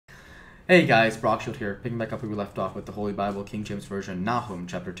Hey guys, Brockshield here, picking back up where we left off with the Holy Bible, King James Version, Nahum,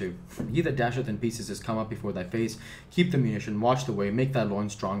 chapter 2. He that dasheth in pieces is come up before thy face. Keep the munition, watch the way, make thy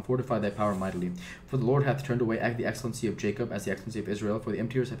loins strong, fortify thy power mightily. For the Lord hath turned away the excellency of Jacob as the excellency of Israel, for the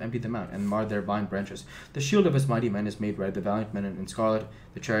emptiers have emptied them out, and marred their vine branches. The shield of his mighty men is made red, the valiant men in scarlet.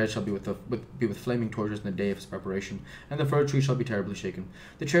 The chariot shall be with flaming torches in the day of his preparation, and the fir tree shall be terribly shaken.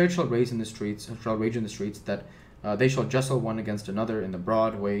 The chariot shall rage in the streets, that they shall jostle one against another in the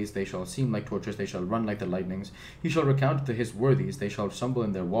broad ways. They shall seem like torches. They shall run like the lightnings. He shall recount to his worthies. They shall stumble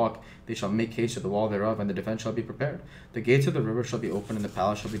in their walk. They shall make haste to the wall thereof, and the defense shall be prepared. The gates of the river shall be opened, and the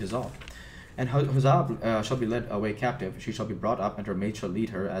palace shall be dissolved. And Huzzah shall be led away captive. She shall be brought up, and her maid shall lead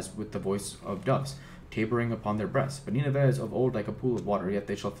her, as with the voice of doves, tabering upon their breasts. But Nineveh is of old like a pool of water, yet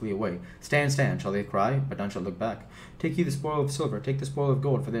they shall flee away. Stand, stand, shall they cry, but none shall look back. Take ye the spoil of silver, take the spoil of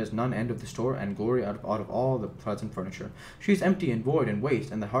gold, for there is none end of the store, and glory out of all the pleasant furniture. She is empty and void and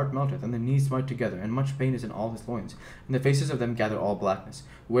waste, and the heart melteth, and the knees smite together, and much pain is in all his loins, and the faces of them gather all blackness.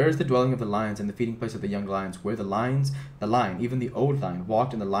 Where is the dwelling of the lions, and the feeding place of the young lions? Where the lion, even the old lion,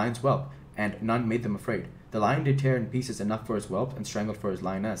 walked in the lion's whelp, and none made them afraid. The lion did tear in pieces enough for his whelp, and strangled for his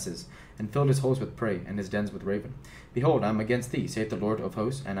lionesses, and filled his holes with prey, and his dens with raven. Behold, I am against thee, saith the Lord of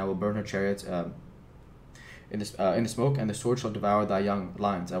hosts, and I will burn her chariots in the smoke, and the sword shall devour thy young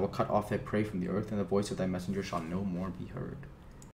lions. I will cut off thy prey from the earth, and the voice of thy messenger shall no more be heard.